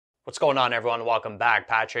What's going on, everyone? Welcome back.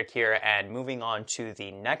 Patrick here, and moving on to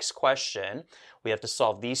the next question, we have to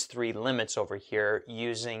solve these three limits over here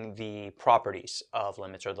using the properties of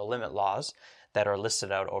limits, or the limit laws that are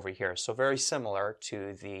listed out over here. So very similar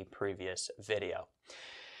to the previous video.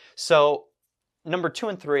 So number 2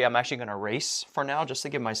 and 3, I'm actually going to erase for now, just to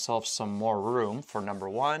give myself some more room for number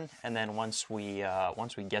 1, and then once we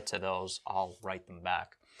get to those, I'll write them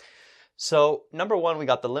back. So number 1, we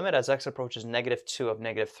got the limit as x approaches -2 of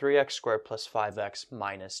 -3x squared plus 5x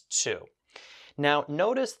minus 2. Now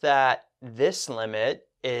notice that this limit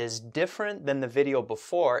is different than the video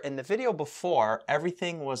before. In the video before,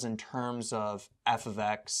 everything was in terms of f of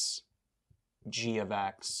x, g of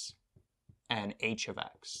x, and h of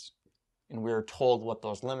x. And we were told what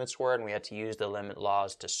those limits were, and we had to use the limit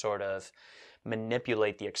laws to sort of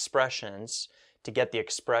manipulate the expressions to get the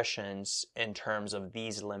expressions in terms of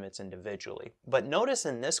these limits individually. But notice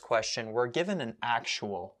in this question, we're given an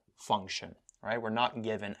actual function, right? We're not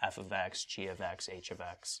given f of x, g of x, h of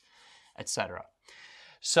x, etc.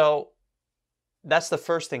 So that's the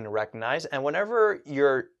first thing to recognize. And whenever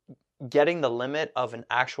you're getting the limit of an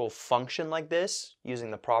actual function like this, using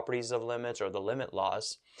the properties of limits or the limit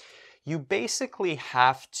laws, you basically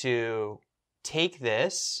have to take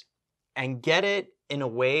this and get it in a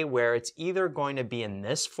way where it's either going to be in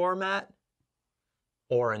this format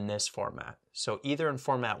or in this format. So either in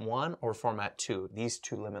format 1 or format 2, these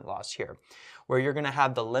two limit laws here, where you're going to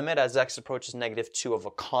have the limit as x approaches -2 of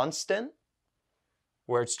a constant,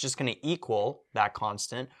 where it's just going to equal that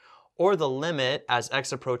constant, or the limit as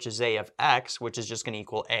x approaches a of x, which is just going to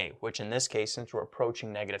equal a, which in this case, since we're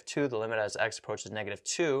approaching -2, the limit as x approaches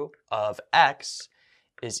 -2 of x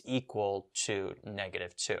is equal to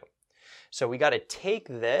 -2. So we got to take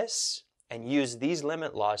this and use these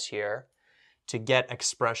limit laws here to get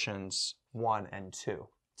expressions 1 and 2,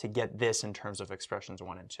 to get this in terms of expressions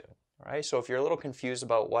 1 and 2. All right? So if you're a little confused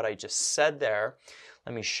about what I just said there,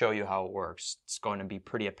 let me show you how it works. It's going to be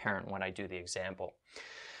pretty apparent when I do the example.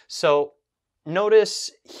 So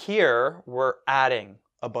notice here we're adding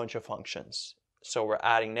a bunch of functions. So we're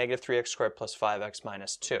adding -3x squared plus 5x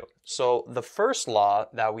minus 2. So the first law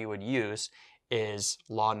that we would use is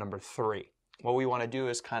law number 3. What we want to do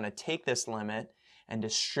is kind of take this limit and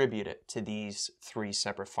distribute it to these three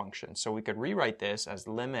separate functions. So we could rewrite this as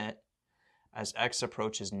limit as x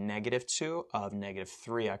approaches -2 of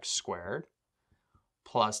 -3x squared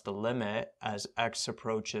plus the limit as x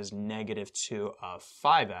approaches -2 of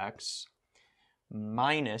 5x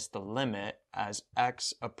minus the limit as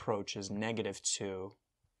x approaches -2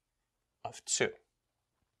 of 2.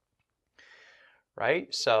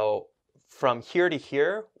 Right? So from here to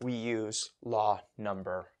here, we use law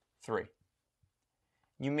number 3.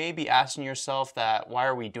 You may be asking yourself that, why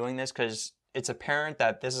are we doing this? Because it's apparent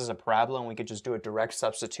that this is a parabola and we could just do a direct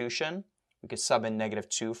substitution. We could sub in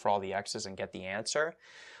 -2 for all the x's and get the answer.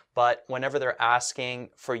 But whenever they're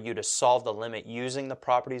asking for you to solve the limit using the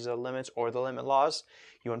properties of limits or the limit laws,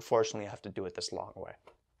 you unfortunately have to do it this long way.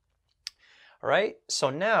 All right, so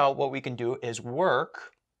now what we can do is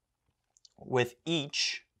work with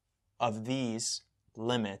each of these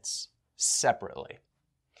limits separately.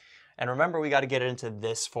 And remember, we got to get it into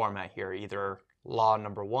this format here, either law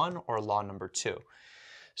number 1 or law number 2.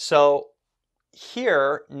 So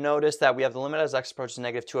here, notice that we have the limit as x approaches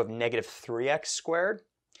 -2 of -3x squared.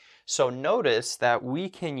 So notice that we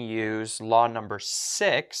can use law number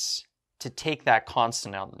 6 to take that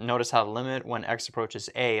constant out. Notice how the limit when x approaches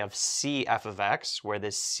a of c f of x, where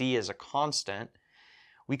this c is a constant,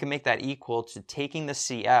 we can make that equal to taking the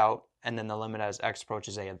c out and then the limit as x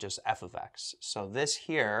approaches a of just f of x. So this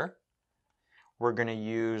here, we're going to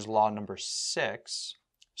use law number 6.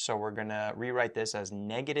 So we're going to rewrite this as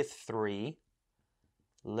 -3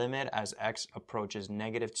 limit as x approaches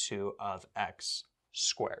 -2 of x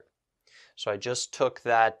squared. So I just took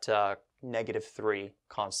that -3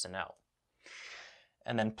 constant out.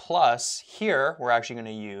 And then plus here, we're actually going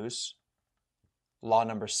to use law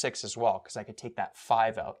number 6 as well, because I could take that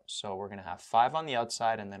 5 out. So we're going to have 5 on the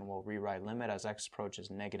outside, and then we'll rewrite limit as x approaches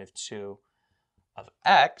 -2 of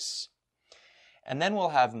x. And then we'll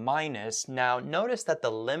have minus. Now notice that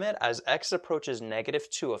the limit as x approaches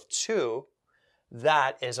 -2 of 2,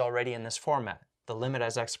 that is already in this format. The limit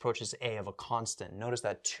as x approaches a of a constant. Notice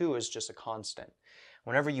that 2 is just a constant.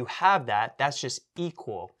 Whenever you have that, that's just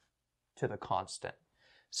equal to the constant.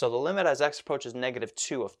 So the limit as x approaches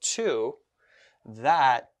 -2 of 2,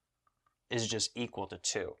 that is just equal to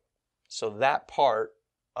 2. So that part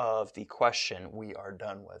of the question we are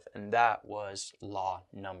done with, and that was law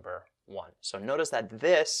number 1. So notice that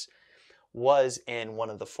this was in one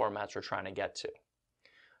of the formats we're trying to get to.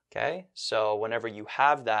 Okay, so whenever you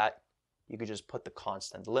have that, you could just put the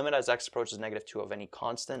constant. The limit as x approaches -2 of any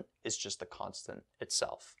constant is just the constant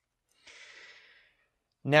itself.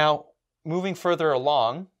 Now, moving further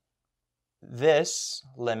along, this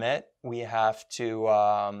limit we have to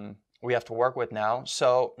work with now.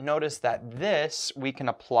 So notice that this we can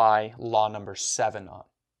apply law number 7 on.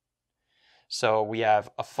 So we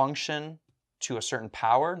have a function to a certain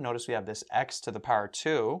power. Notice we have this x to the power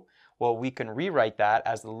 2. Well, we can rewrite that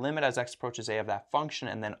as the limit as x approaches a of that function,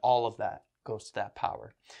 and then all of that goes to that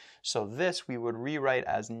power. So this we would rewrite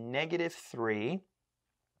as -3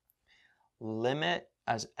 limit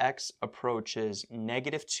as x approaches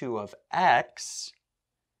 -2 of x,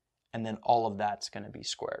 and then all of that's going to be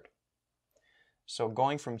squared. So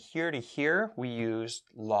going from here to here, we used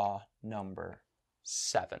law number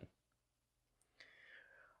 7.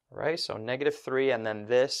 All right, so -3, and then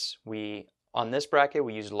this, on this bracket,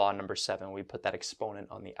 we use law number 7. We put that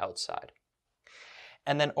exponent on the outside.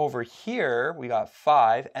 And then over here, we got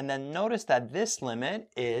 5, and then notice that this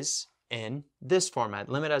limit is in this format.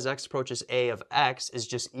 Limit as x approaches a of x is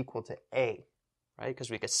just equal to a, right? Because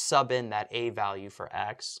we could sub in that a value for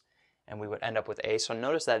x, and we would end up with a. So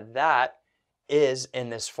notice that that is in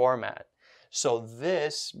this format. So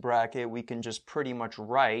this bracket, we can just pretty much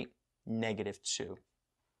write -2.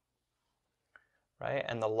 Right?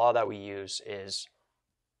 And the law that we use is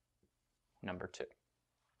number 2.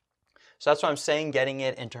 So that's why I'm saying getting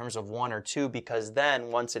it in terms of 1 or 2, because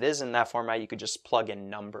then once it is in that format, you could just plug in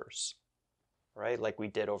numbers, right? Like we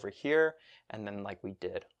did over here, and then like we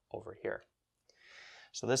did over here.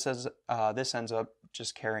 So this ends up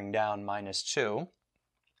just carrying down -2.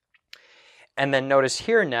 And then notice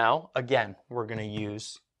here now, again, we're going to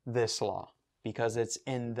use this law because it's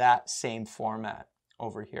in that same format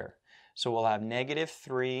over here. So we'll have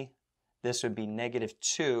 -3, this would be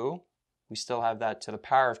 -2, we still have that to the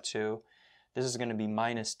power of 2, this is going to be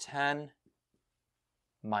 -10,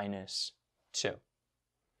 -2.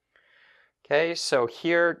 Okay, so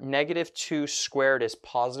here -2 squared is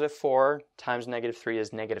 +4, times -3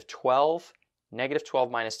 is -12,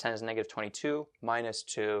 -12 minus 10 is -22,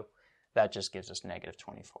 -2, that just gives us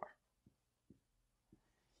 -24.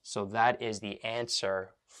 So that is the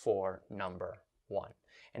answer for number 1.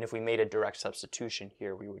 And if we made a direct substitution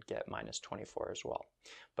here, we would get -24 as well.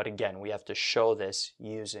 But again, we have to show this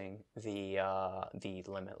using the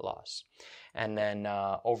limit laws. And then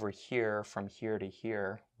over here, from here to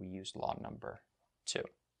here, we use law number 2.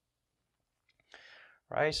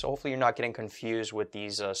 Right, so hopefully you're not getting confused with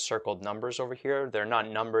these circled numbers over here. They're not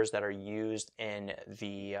numbers that are used in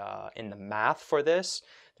the math for this.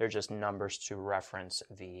 They're just numbers to reference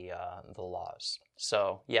the laws.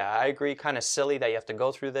 So yeah, I agree, kind of silly that you have to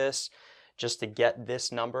go through this just to get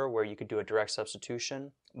this number where you could do a direct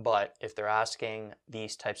substitution. But if they're asking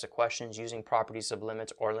these types of questions using properties of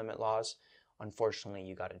limits or limit laws, unfortunately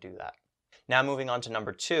you got to do that. Now moving on to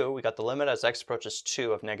number 2, we got the limit as x approaches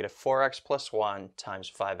 2 of -4x plus 1 times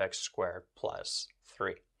 5x squared plus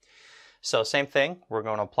 3. So same thing, we're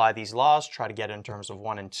going to apply these laws, try to get it in terms of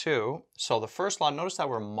 1 and 2. So the first law, notice that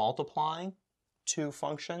we're multiplying two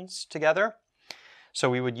functions together. So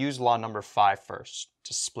we would use law number 5 first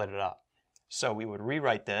to split it up. So we would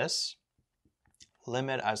rewrite this,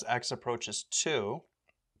 limit as x approaches 2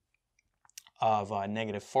 of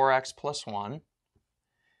 -4x plus 1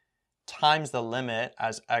 times the limit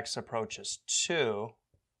as x approaches 2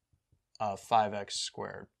 of 5x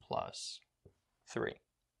squared plus 3.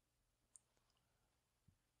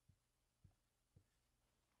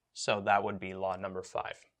 So that would be law number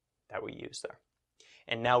 5 that we use there.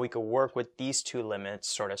 And now we could work with these two limits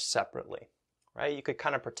sort of separately, right? You could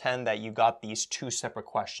kind of pretend that you got these two separate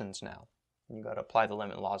questions now. You got to apply the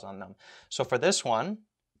limit laws on them. So for this one,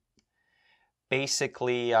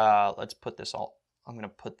 basically, let's put this all, I'm going to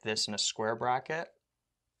put this in a square bracket,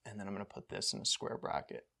 and then I'm going to put this in a square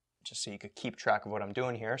bracket, just so you could keep track of what I'm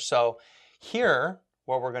doing here. So here,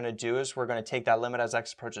 what we're going to do is we're going to take that limit as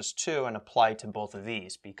x approaches 2 and apply to both of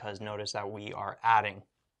these, because notice that we are adding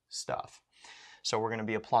stuff. So we're going to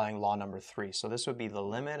be applying law number 3. So this would be the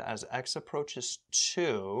limit as x approaches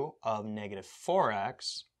 2 of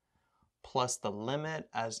 -4x plus the limit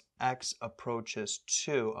as x approaches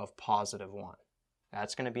 2 of +1.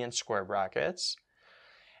 That's going to be in square brackets.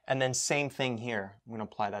 And then same thing here. I'm going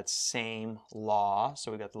to apply that same law.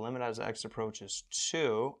 So we got the limit as x approaches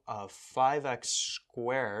 2 of 5x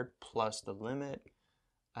squared plus the limit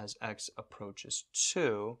as x approaches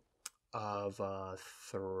 2 of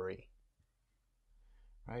 3.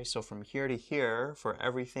 Right? So from here to here, for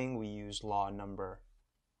everything, we use law number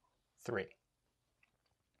 3.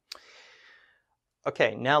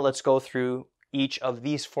 Okay, now let's go through each of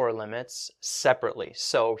these four limits separately.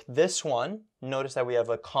 So this one, notice that we have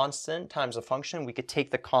a constant times a function. We could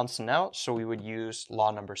take the constant out, so we would use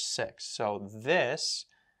law number 6. So this,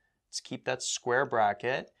 let's keep that square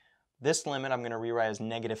bracket. This limit I'm going to rewrite as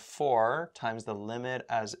 -4 times the limit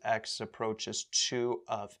as x approaches 2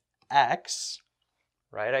 of x.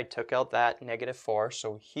 Right, I took out that -4,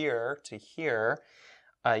 so here to here,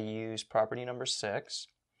 I use property number 6.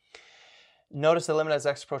 Notice the limit as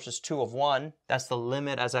x approaches 2 of 1, that's the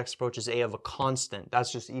limit as x approaches a of a constant.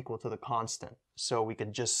 That's just equal to the constant. So we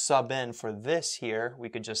could just sub in for this here, we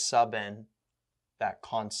could just sub in that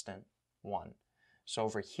constant 1. So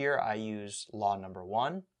over here I use law number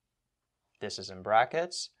 1. This is in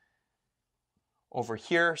brackets. Over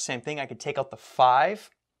here, same thing, I could take out the 5,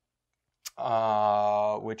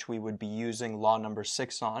 which we would be using law number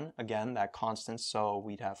 6 on. Again, that constant, so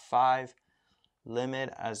we'd have 5.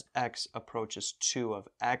 Limit as x approaches 2 of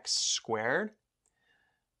x squared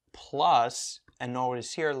plus, and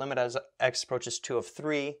notice here, limit as x approaches 2 of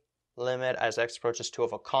 3, limit as x approaches 2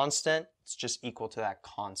 of a constant, it's just equal to that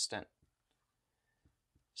constant.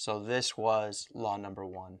 So this was law number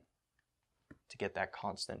 1 to get that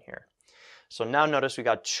constant here. So now notice we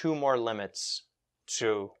got 2 more limits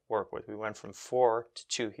to work with. We went from 4 to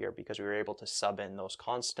 2 here because we were able to sub in those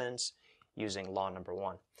constants using law number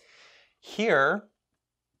 1. Here,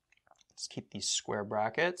 let's keep these square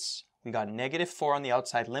brackets. We got -4 on the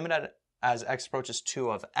outside, limit as x approaches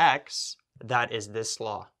 2 of x. That is this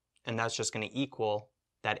law, and that's just going to equal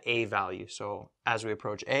that a value. So as we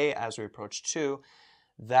approach a, as we approach 2,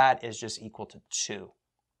 that is just equal to 2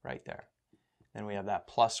 right there. Then we have that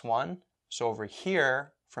 +1. So over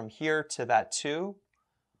here, from here to that 2,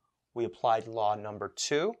 we applied law number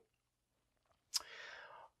 2.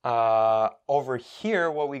 Over here,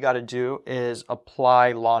 what we got to do is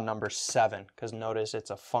apply law number 7, because notice it's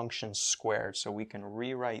a function squared. So we can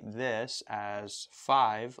rewrite this as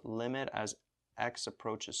 5, limit as x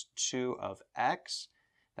approaches 2 of x.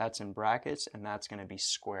 That's in brackets, and that's going to be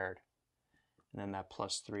squared. And then that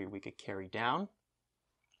 +3 we could carry down.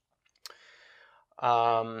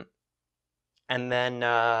 And then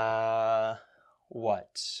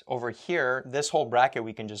what? Over here, this whole bracket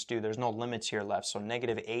we can just do. There's no limits here left. So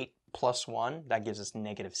 -8 plus 1, that gives us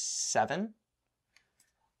 -7.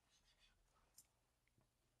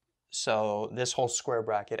 So this whole square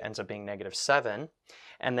bracket ends up being -7.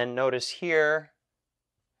 And then notice here,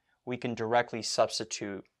 we can directly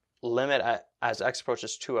substitute limit as x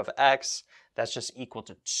approaches 2 of x. That's just equal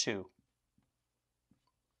to 2.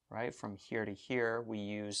 Right? From here to here, we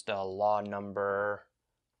use the law number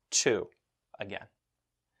 2 again.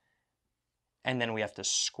 And then we have to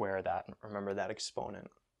square that. Remember that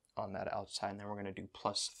exponent on that outside. And then we're going to do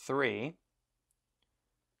 +3.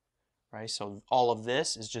 Right? So all of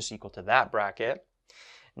this is just equal to that bracket.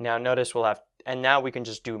 Now notice we'll have, and now we can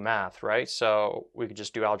just do math, right? So we could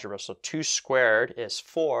just do algebra. So 2 squared is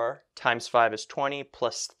 4 times 5 is 20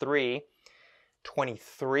 plus 3,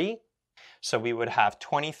 23. So we would have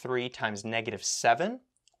 23 times -7,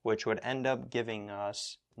 which would end up giving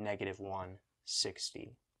us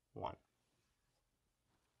 -161.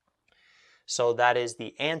 So that is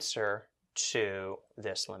the answer to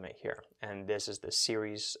this limit here. And this is the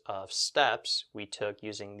series of steps we took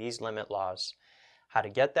using these limit laws, how to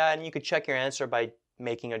get that. And you could check your answer by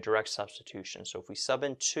making a direct substitution. So if we sub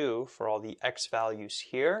in 2 for all the x values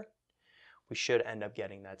here, we should end up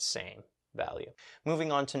getting that same value. Moving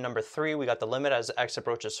on to number 3, we got the limit as x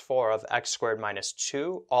approaches 4 of x squared minus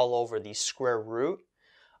 2 all over the square root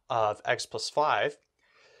of x plus 5.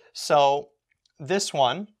 So this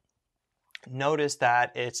one, notice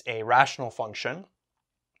that it's a rational function.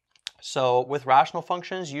 So with rational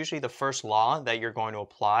functions, usually the first law that you're going to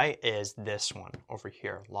apply is this one over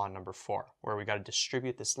here, law number 4, where we got to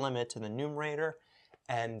distribute this limit to the numerator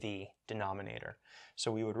and the denominator.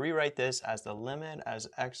 So we would rewrite this as the limit as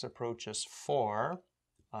x approaches 4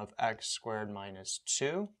 of x squared minus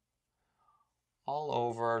 2 all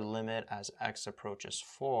over limit as x approaches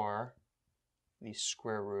 4 the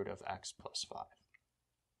square root of x plus 5.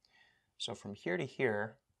 So from here to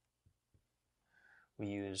here, we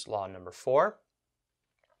use law number 4.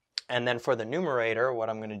 And then for the numerator, what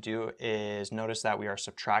I'm going to do is notice that we are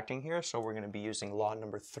subtracting here. So we're going to be using law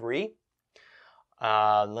number 3.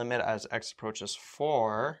 Limit as x approaches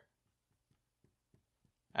 4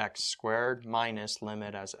 x squared minus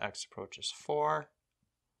limit as x approaches 4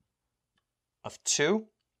 of 2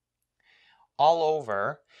 all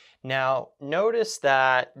over. Now notice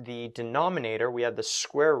that the denominator, we have the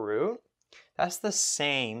square root. That's the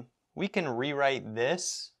same. We can rewrite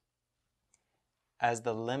this as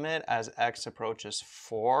the limit as x approaches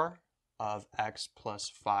 4 of x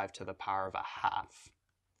plus 5 to the power of a half.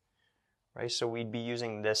 Right, so we'd be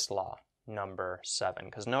using this law, number 7,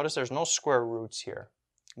 because notice there's no square roots here.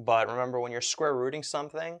 But remember, when you're square rooting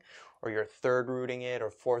something, or you're third rooting it,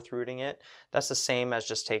 or fourth rooting it, that's the same as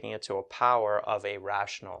just taking it to a power of a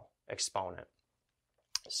rational exponent.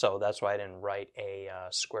 So that's why I didn't write a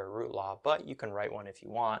square root law, but you can write one if you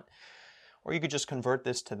want. Or you could just convert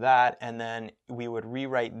this to that, and then we would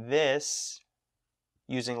rewrite this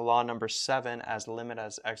using law number 7 as limit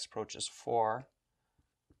as x approaches 4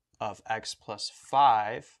 of x plus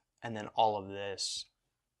 5, and then all of this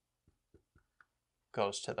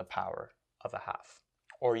goes to the power of a half.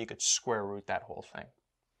 Or you could square root that whole thing.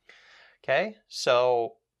 Okay,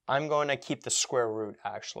 so I'm going to keep the square root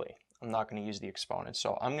actually. I'm not going to use the exponent.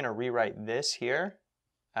 So I'm going to rewrite this here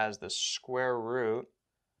as the square root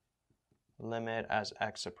limit as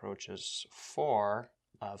x approaches 4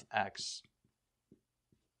 of x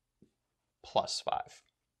plus 5.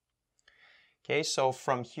 Okay, so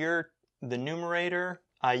from here, the numerator,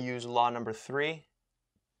 I use law number 3.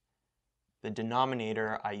 The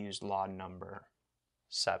denominator, I use law number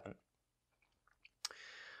 7.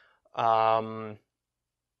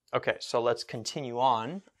 Okay, so let's continue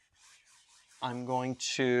on. I'm going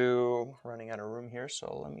to, running out of room here,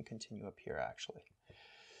 so let me continue up here actually.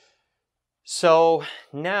 So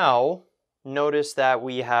now notice that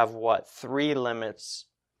we have what? 3 limits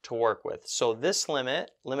to work with. So this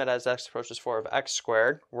limit as x approaches 4 of x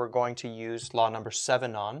squared, we're going to use law number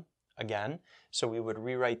 7 on again. So we would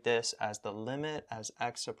rewrite this as the limit as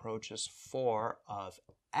x approaches 4 of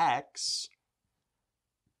x,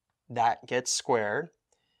 that gets squared,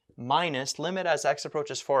 minus limit as x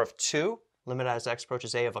approaches 4 of 2, limit as x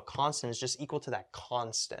approaches a of a constant is just equal to that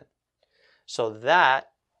constant. So that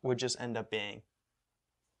would just end up being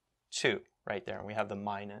 2 right there, and we have the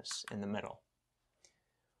minus in the middle.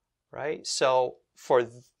 Right? So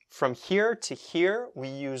from here to here, we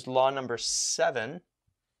used law number 7,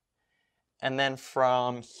 and then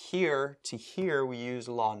from here to here, we use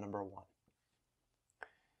law number 1.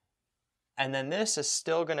 And then this is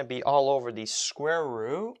still going to be all over the square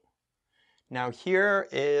root. Now here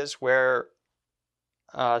is where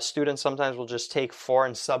students sometimes will just take 4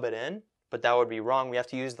 and sub it in, but that would be wrong. We have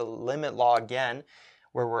to use the limit law again,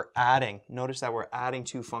 where we're adding. Notice that we're adding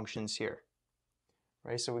 2 functions here.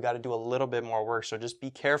 Right? So we got to do a little bit more work. So just be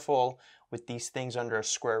careful with these things under a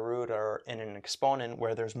square root or in an exponent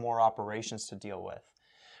where there's more operations to deal with.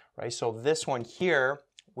 Right? So this one here,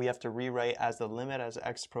 we have to rewrite as the limit as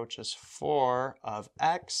x approaches 4 of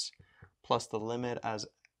x plus the limit as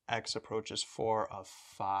x approaches 4 of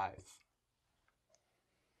 5.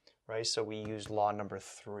 Right? So we use law number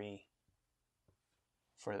 3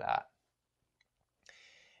 for that.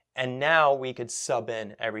 And now we could sub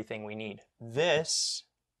in everything we need. This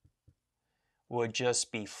would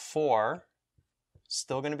just be 4,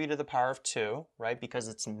 still going to be to the power of 2, right? Because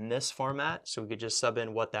it's in this format, so we could just sub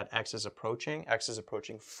in what that x is approaching. X is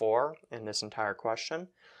approaching 4 in this entire question.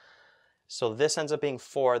 So this ends up being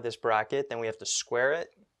 4, this bracket, then we have to square it,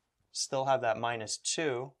 still have that minus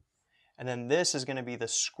 2, and then this is going to be the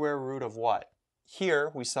square root of what?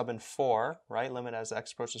 Here we sub in 4, right? Limit as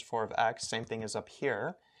x approaches 4 of x, same thing as up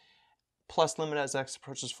here, plus limit as x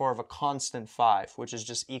approaches 4 of a constant 5, which is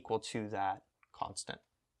just equal to that constant.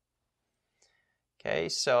 Okay,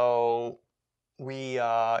 so we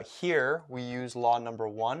here we use law number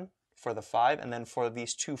 1 for the 5, and then for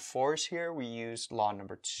these 2 4s here we use law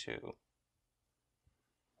number 2.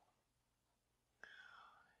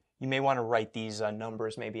 You may want to write these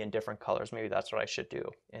numbers maybe in different colors. Maybe that's what I should do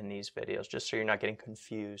in these videos, just so you're not getting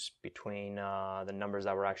confused between the numbers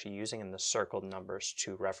that we're actually using and the circled numbers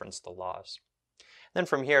to reference the laws. Then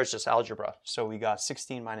from here it's just algebra. So we got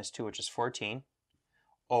 16 minus 2, which is 14,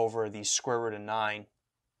 over the square root of 9,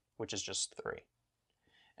 which is just 3.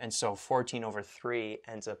 And so 14 over 3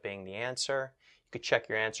 ends up being the answer. You could check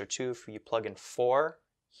your answer too if you plug in 4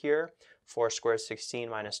 here. 4 squared is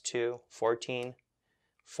 16 minus 2, 14.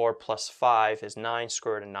 4 plus 5 is 9,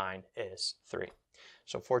 square root of 9 is 3.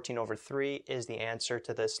 So 14 over 3 is the answer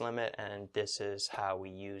to this limit, and this is how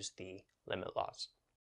we use the limit laws.